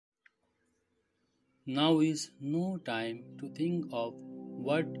Now is no time to think of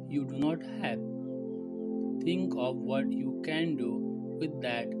what you do not have. Think of what you can do with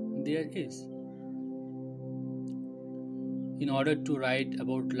that there is. In order to write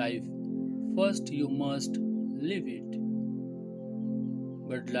about life, first you must live it.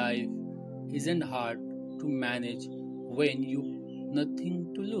 But life isn't hard to manage when you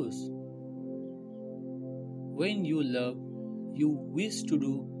nothing to lose. When you love, you wish to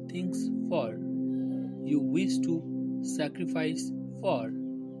do things for, you wish to sacrifice for,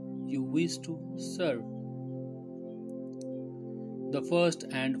 you wish to serve. The first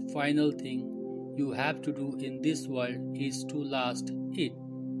and final thing you have to do in this world is to last it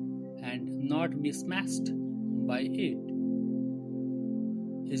and not be smashed by it.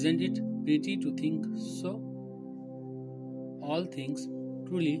 Isn't it pretty to think so? All things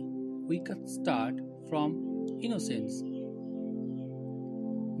truly we can start from innocence.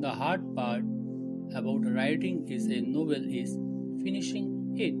 The hard part about writing is a novel is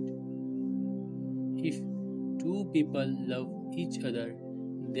finishing it. If two people love each other,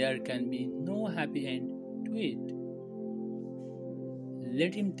 there can be no happy end to it.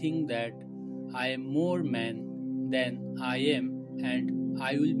 Let him think that I am more man than I am, and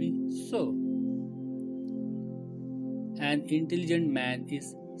I will be so. An intelligent man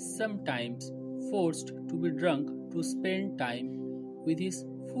is sometimes forced to be drunk to spend time with his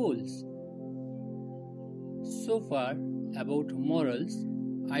fools. So far about morals,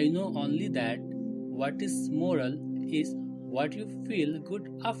 I know only that what is moral is what you feel good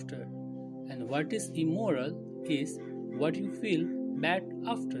after, and what is immoral is what you feel bad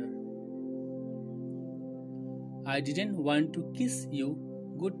after. I didn't want to kiss you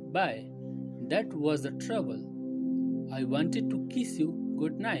goodbye. That was the trouble. I wanted to kiss you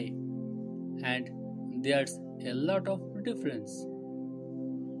goodnight, and there's a lot of difference.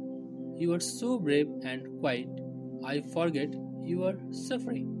 You are so brave and quiet, I forget you are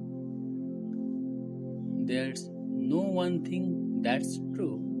suffering. There's no one thing that's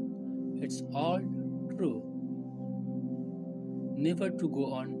true. It's all true. Never to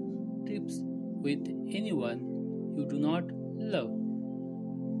go on trips with anyone you do not love.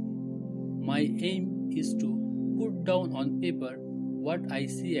 My aim is to put down on paper what I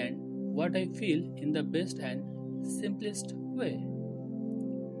see and what I feel in the best and simplest way.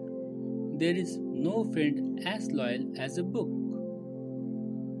 There is no friend as loyal as a book.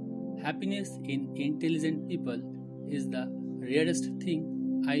 Happiness in intelligent people is the rarest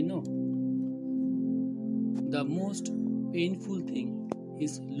thing I know. The most painful thing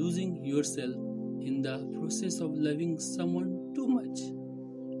is losing yourself in the process of loving someone too much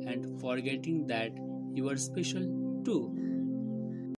and forgetting that you are special too.